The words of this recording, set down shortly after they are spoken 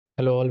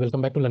Hello all,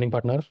 welcome back to Learning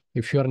Partner.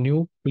 If you are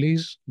new,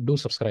 please do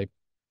subscribe.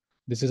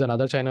 This is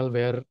another channel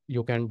where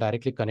you can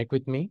directly connect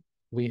with me.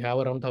 We have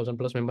around 1,000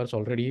 plus members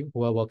already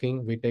who are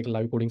working. We take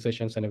live coding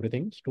sessions and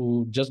everything.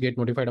 To just get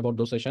notified about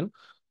those sessions,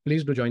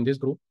 please do join this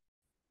group.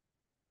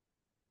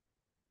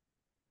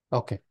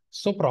 Okay,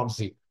 so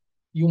proxy.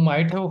 You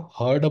might have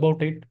heard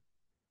about it.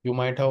 You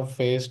might have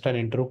faced an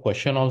interview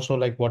question also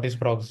like what is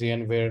proxy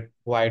and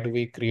why do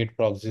we create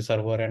proxy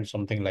server and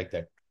something like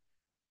that.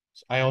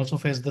 I also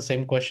faced the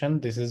same question.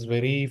 This is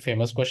very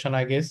famous question,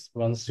 I guess.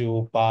 Once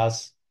you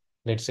pass,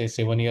 let's say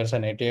 7 years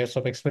and 8 years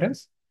of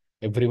experience,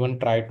 everyone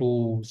try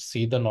to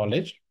see the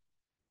knowledge,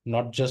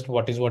 not just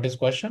what is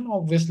question.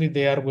 Obviously,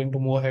 they are going to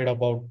move ahead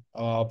about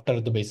after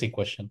the basic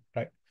question,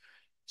 right?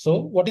 So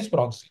what is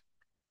proxy?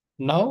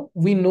 Now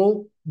we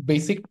know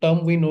basic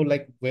term, we know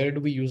like where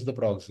do we use the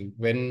proxy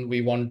when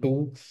we want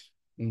to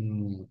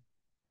mm,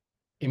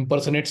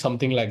 impersonate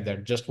something like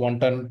that, just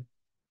want to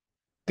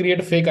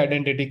create a fake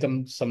identity,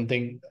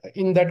 something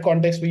in that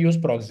context, we use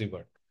proxy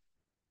word.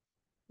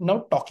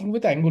 Now, talking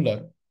with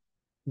Angular,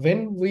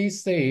 when we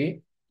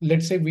say,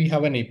 let's say we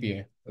have an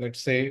API,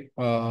 let's say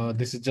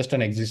this is just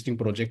an existing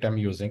project I'm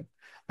using.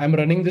 I'm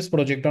running this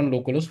project on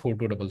localhost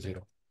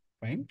 4200.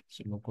 Fine.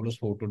 So localhost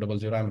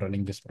 4200, I'm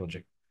running this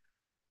project.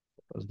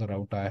 What's the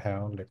route I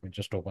have? Let me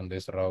just open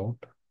this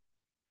route.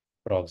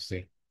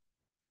 Proxy.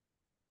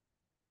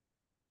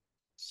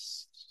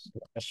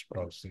 Slash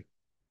proxy.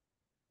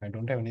 I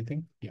don't have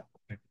anything. Yeah,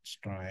 let's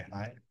try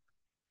hi.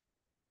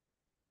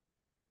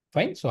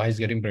 Fine. So I is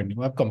getting brand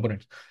new. I have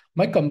components.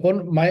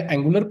 My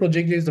Angular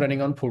project is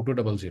running on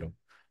 4200.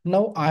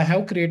 Now I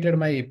have created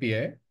my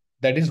API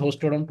that is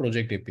hosted on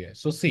project API.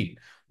 So see,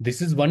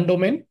 this is one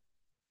domain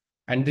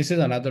and this is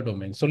another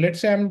domain. So let's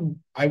say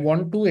I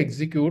want to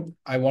execute,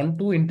 I want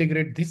to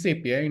integrate this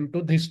API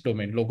into this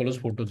domain,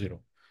 localhost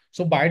 420.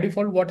 So by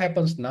default, what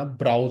happens now?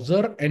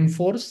 Browser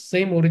enforce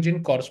same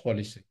origin CORS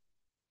policy.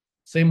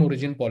 Same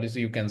origin policy,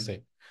 you can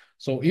say.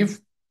 So if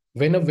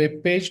when a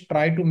web page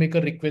try to make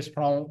a request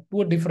from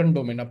to a different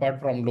domain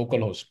apart from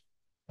localhost,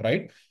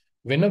 right?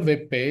 When a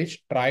web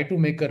page try to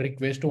make a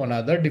request to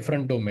another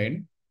different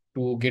domain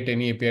to get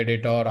any API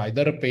data or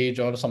either a page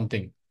or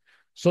something.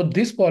 So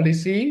this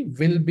policy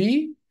will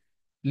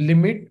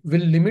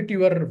limit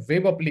your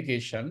web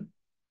application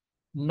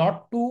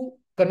not to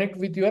connect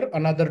with your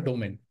another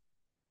domain.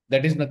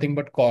 That is nothing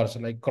but CORS,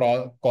 like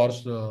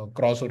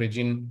cross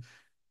origin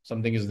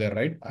something is there,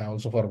 right? I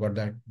also forgot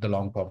that the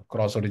long form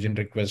cross origin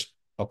request.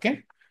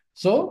 Okay.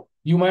 So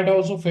you might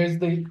also face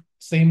the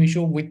same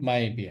issue with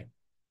my API.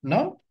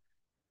 Now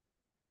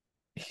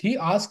he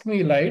asked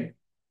me, right?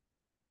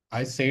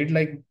 I said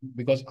like,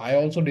 because I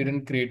also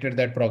didn't created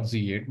that proxy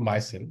yet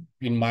myself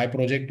in my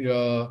project,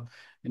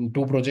 in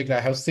two projects, I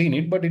have seen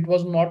it, but it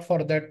was not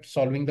for that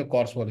solving the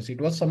course policy.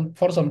 It was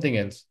for something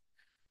else,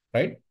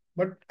 right?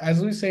 But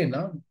as we say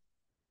now,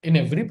 in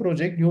every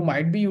project, you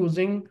might be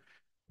using,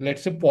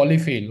 let's say,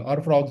 polyfill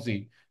or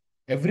proxy.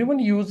 Everyone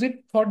use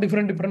it for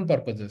different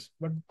purposes.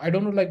 But I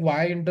don't know like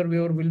why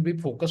interviewer will be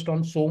focused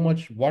on so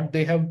much what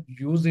they have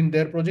used in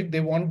their project. They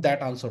want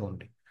that answer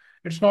only.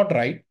 It's not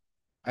right,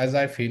 as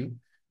I feel,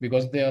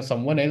 because there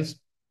someone else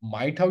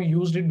might have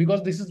used it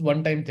because this is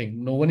one time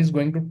thing. No one is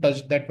going to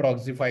touch that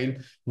proxy file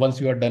once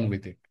you are done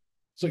with it.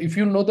 So if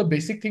you know the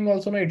basic thing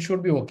also, no, it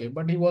should be okay.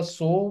 But he was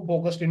so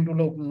focused into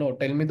no,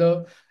 tell me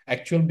the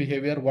actual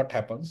behavior, what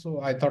happens.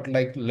 So I thought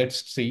like,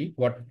 let's see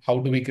how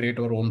do we create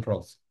our own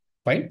proxy.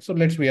 Fine. So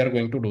we are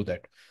going to do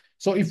that.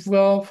 So if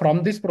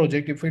from this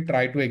project, if we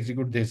try to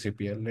execute this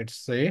API, let's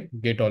say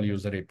get all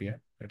user API,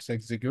 let's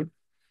execute.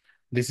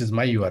 This is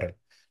my URL.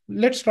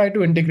 Let's try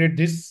to integrate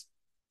this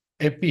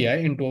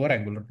API into our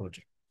Angular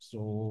project.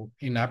 So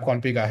in app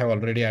config, I have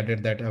already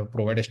added that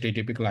provide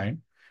HTTP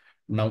client.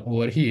 Now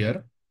over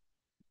here,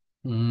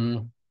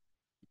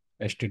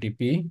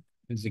 HTTP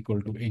is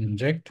equal to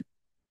inject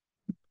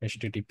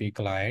HTTP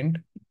client.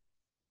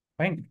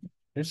 Fine.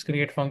 Let's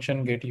create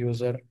function get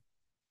user.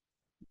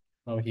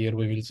 Now here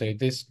we will say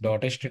this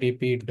dot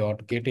HTTP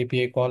dot get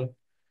API call.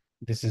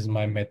 This is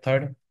my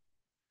method.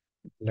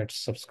 Let's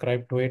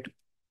subscribe to it.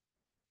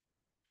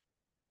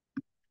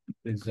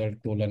 Result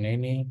colon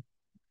any.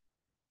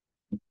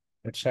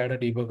 Let's add a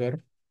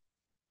debugger.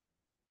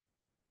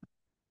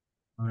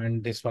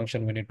 And this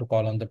function we need to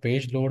call on the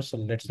page load. So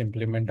let's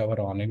implement our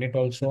on init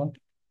also.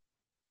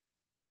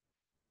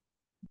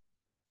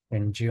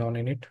 ng on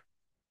init.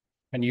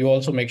 And you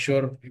also make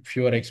sure if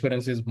your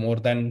experience is more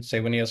than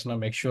 7 years now,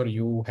 make sure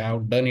you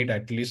have done it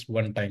at least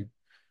one time.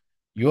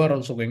 You are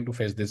also going to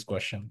face this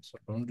question. So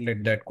don't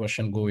let that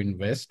question go in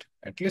waste.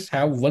 At least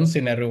have one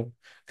scenario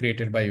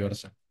created by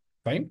yourself.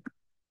 Fine.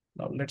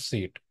 Now let's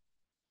see it.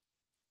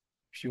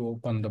 If you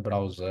open the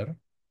browser,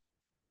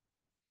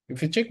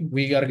 if you check,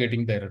 we are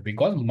getting the error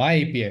because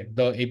my API,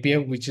 the API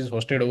which is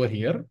hosted over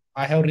here,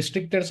 I have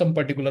restricted some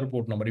particular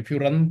port number. If you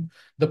run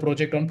the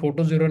project on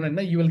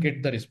 4209, you will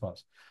get the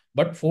response.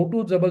 But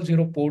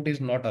 4200 port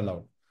is not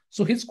allowed.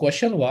 So his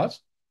question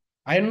was,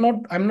 I'm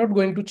not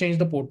going to change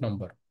the port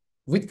number.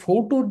 With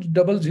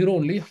 4200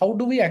 only, how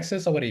do we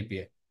access our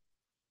API?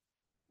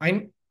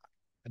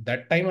 At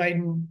that time,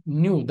 I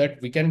knew that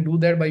we can do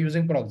that by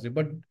using proxy,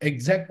 but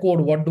exact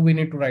code, what do we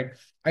need to write?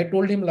 I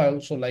told him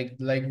also like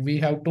we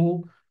have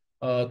to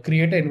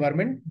create an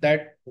environment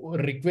that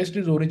request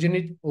is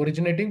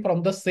originating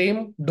from the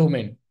same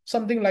domain.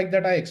 Something like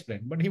that I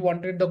explained, but he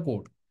wanted the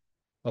code.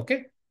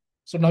 Okay.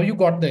 So now you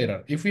got the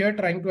error. If we are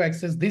trying to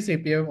access this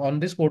API on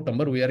this port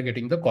number, we are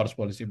getting the CORS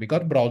policy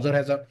because browser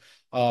has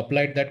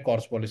applied that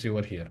CORS policy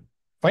over here.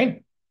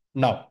 Fine.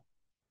 Now,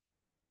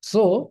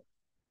 so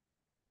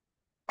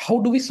how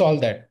do we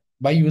solve that?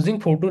 By using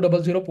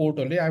 4200 port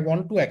only, I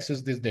want to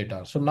access this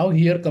data. So now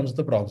here comes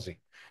the proxy.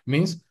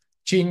 Means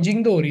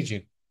changing the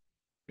origin.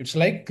 It's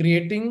like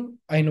creating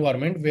an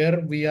environment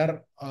where we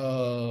are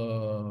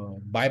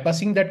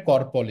bypassing that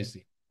core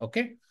policy.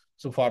 Okay.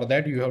 So for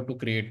that, you have to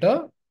create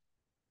a,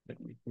 let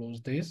me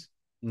close this.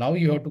 Now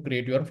you have to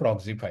create your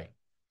proxy file.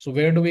 So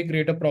where do we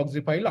create a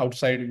proxy file?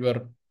 Outside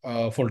your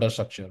folder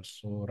structure.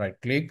 So right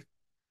click,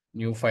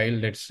 new file,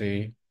 let's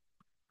say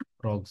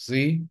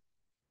proxy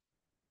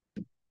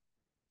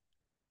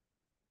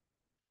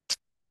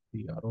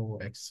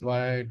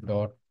proxy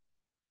dot,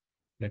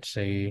 let's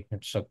say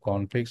it's a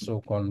config. So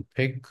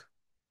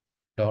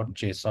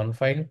config.json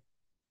file.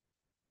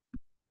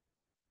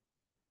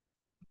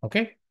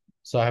 Okay.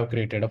 So I have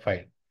created a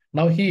file.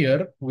 Now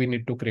here we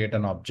need to create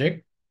an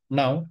object.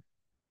 Now,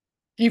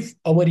 if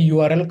our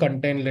URL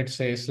contain, let's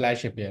say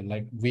slash API,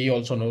 like we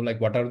also know, like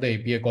what are the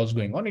API calls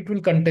going on, it will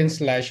contain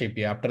slash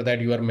API. After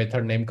that, your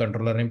method name,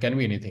 controller name can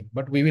be anything,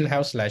 but we will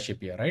have slash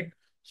API, right?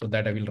 So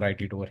that I will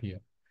write it over here.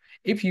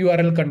 If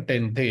URL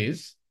contain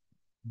this,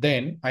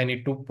 then I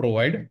need to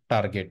provide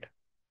target.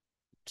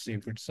 See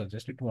if it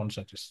suggests, it won't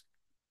suggest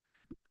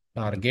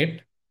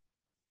target.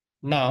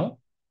 Now,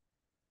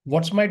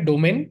 what's my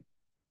domain?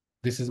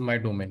 This is my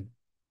domain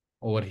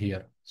over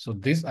here. So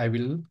this I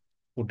will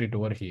put it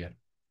over here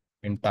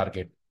in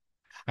target.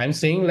 I'm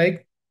saying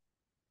like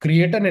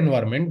create an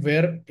environment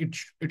where it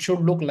should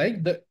look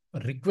like the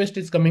request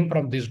is coming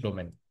from this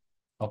domain.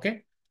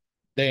 Okay.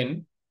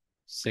 Then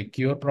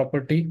secure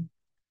property.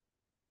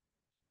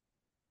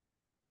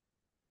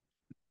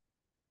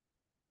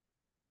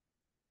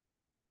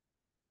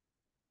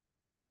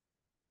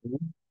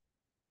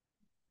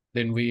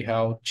 Then we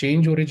have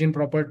change origin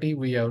property.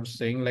 We are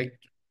saying like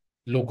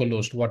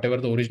localhost, whatever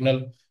the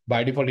original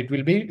by default, it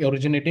will be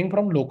originating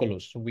from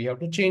localhost. So we have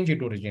to change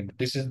it origin.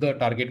 This is the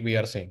target we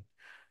are saying.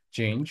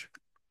 Change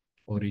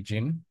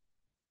origin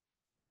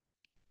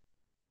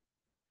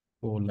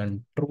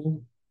colon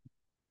true.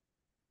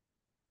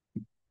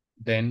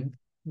 Then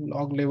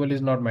log level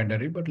is not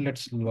mandatory, but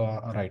let's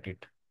write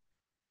it.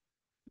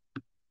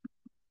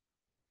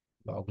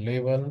 Log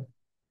level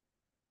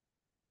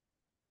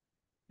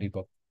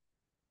debug.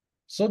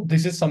 So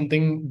this is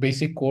something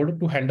basic code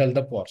to handle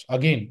the CORS.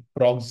 Again,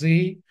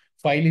 proxy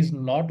file is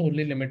not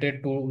only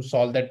limited to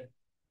solve that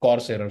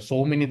CORS error.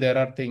 So many there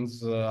are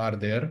things are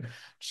there.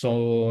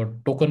 So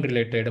token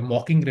related,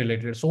 mocking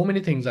related, so many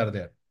things are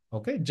there.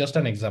 Okay, just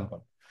an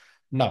example.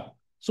 Now,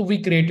 so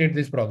we created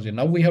this proxy.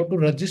 Now we have to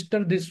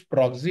register this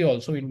proxy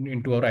also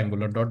into our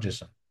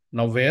angular.json.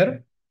 Now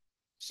where?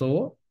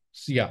 So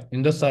yeah,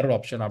 in the serve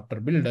option after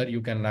builder,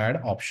 you can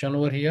add option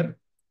over here.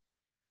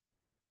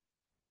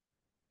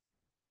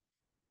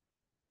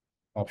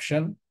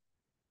 Option.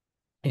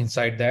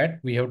 Inside that,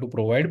 we have to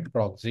provide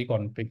proxy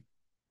config.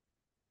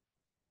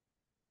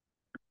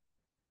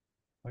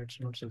 Why it's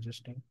not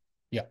suggesting?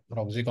 Yeah,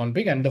 proxy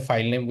config and the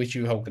file name which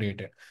you have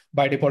created.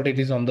 By default, it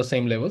is on the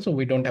same level, so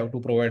we don't have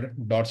to provide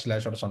dot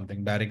slash or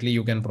something. Directly,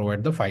 you can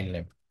provide the file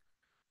name.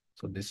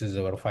 So this is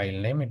our file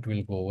name. It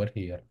will go over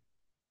here.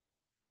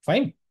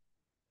 Fine.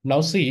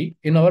 Now see,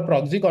 in our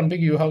proxy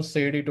config, you have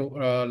said it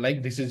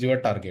like this is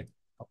your target.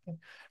 Okay.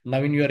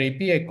 Now in your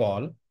API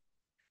call,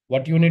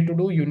 what you need to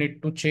do, you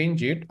need to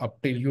change it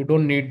up till you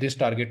don't need this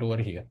target over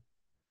here.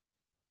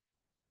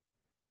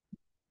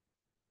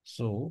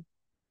 So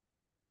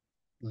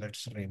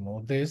let's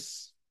remove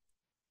this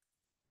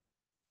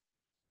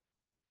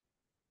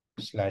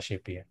slash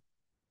API.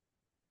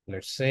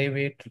 Let's save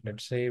it.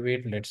 Let's save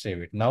it. Let's save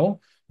it. Now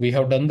we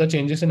have done the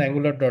changes in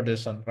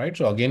angular.json, right?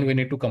 So again, we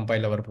need to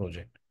compile our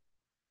project.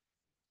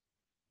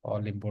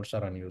 All imports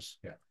are unused.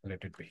 Yeah,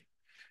 let it be.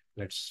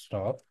 Let's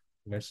stop.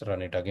 Let's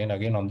run it again.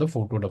 Again on the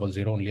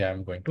 4200 only I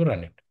am going to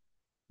run it.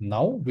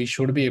 Now we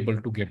should be able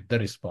to get the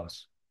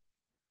response.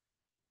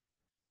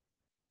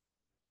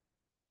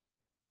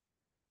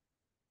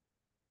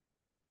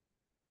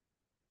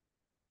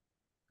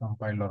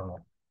 Compile or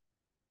not.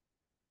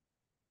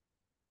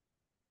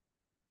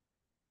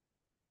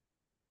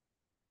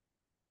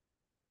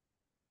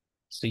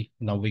 See,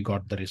 now we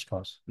got the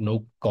response.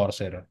 No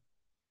course error.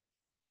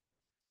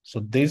 So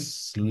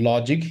this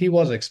logic he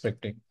was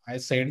expecting. I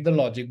said the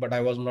logic, but I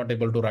was not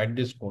able to write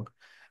this code.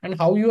 And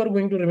how you are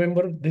going to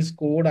remember this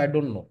code, I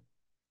don't know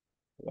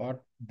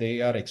what they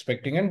are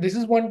expecting. And this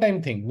is one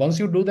time thing. Once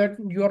you do that,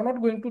 you are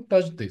not going to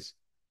touch this,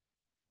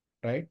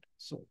 right?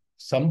 So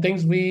some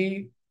things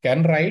we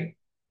can write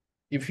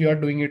if you are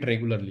doing it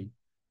regularly.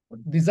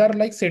 These are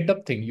like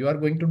setup thing. You are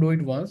going to do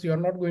it once. You are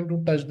not going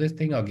to touch this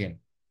thing again.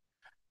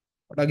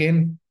 But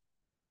again,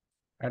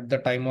 at the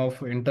time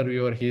of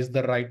interviewer, he is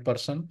the right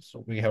person.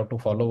 So we have to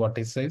follow what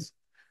he says.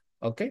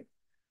 Okay.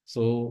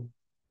 So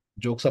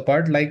jokes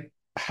apart, like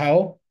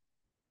how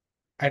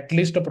at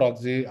least a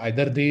proxy,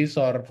 either these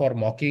or for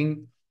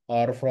mocking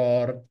or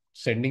for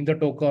sending the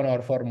token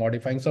or for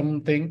modifying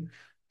something,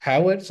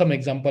 have some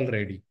example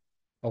ready.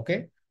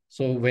 Okay.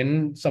 So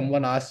when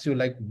someone asks you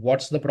like,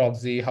 what's the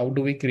proxy? How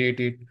do we create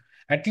it?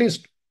 At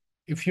least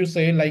if you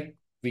say like,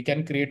 we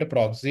can create a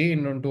proxy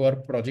into our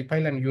project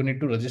file and you need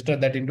to register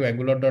that into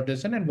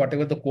angular.json, and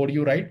whatever the code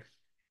you write,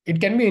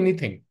 it can be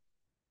anything,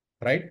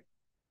 right?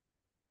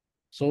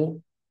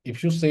 So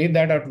if you say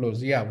that out loud,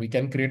 yeah, we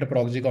can create a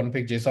proxy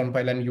config JSON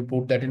file and you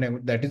put that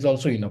in, that is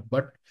also enough.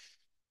 But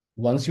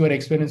once your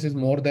experience is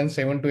more than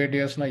 7 to 8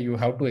 years now, you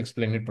have to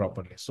explain it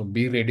properly. So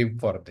be ready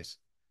for this,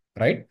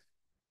 right?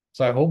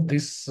 So I hope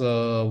this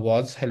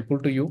was helpful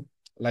to you.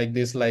 Like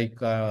this,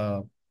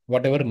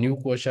 whatever new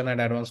question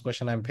and advanced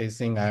question I'm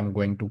facing, I'm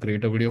going to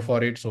create a video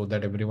for it so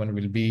that everyone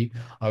will be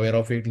aware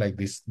of it. Like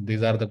this,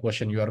 these are the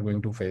question you are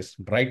going to face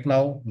right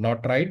now,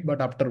 not right,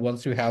 but after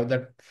once you have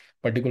that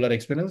particular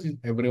experience,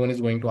 everyone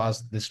is going to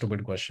ask this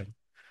stupid question.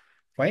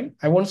 Fine.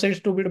 I won't say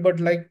stupid, but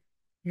like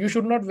you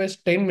should not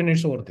waste 10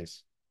 minutes over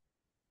this.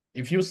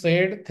 If you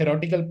said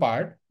theoretical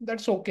part,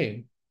 that's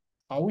okay.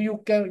 How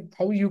you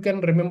can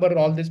remember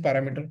all these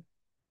parameter,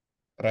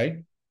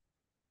 right?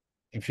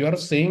 If you are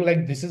saying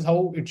like this is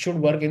how it should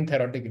work in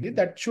theoretically,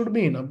 that should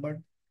be enough, but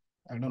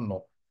I don't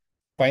know.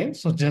 Fine.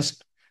 So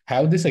just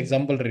have this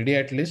example ready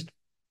at least.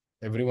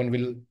 Everyone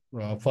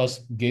will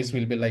first guess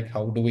will be like,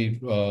 how do we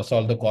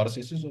solve the CORS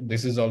issue? So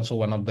this is also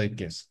one of the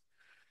case.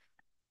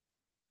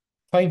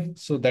 Fine.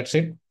 So that's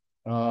it.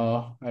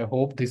 I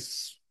hope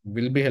this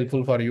will be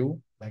helpful for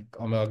you. Like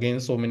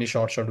again, so many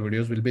short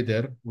videos will be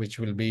there, which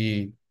will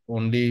be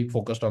only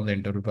focused on the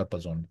interview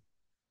purpose only.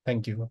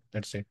 Thank you.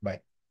 That's it.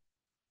 Bye.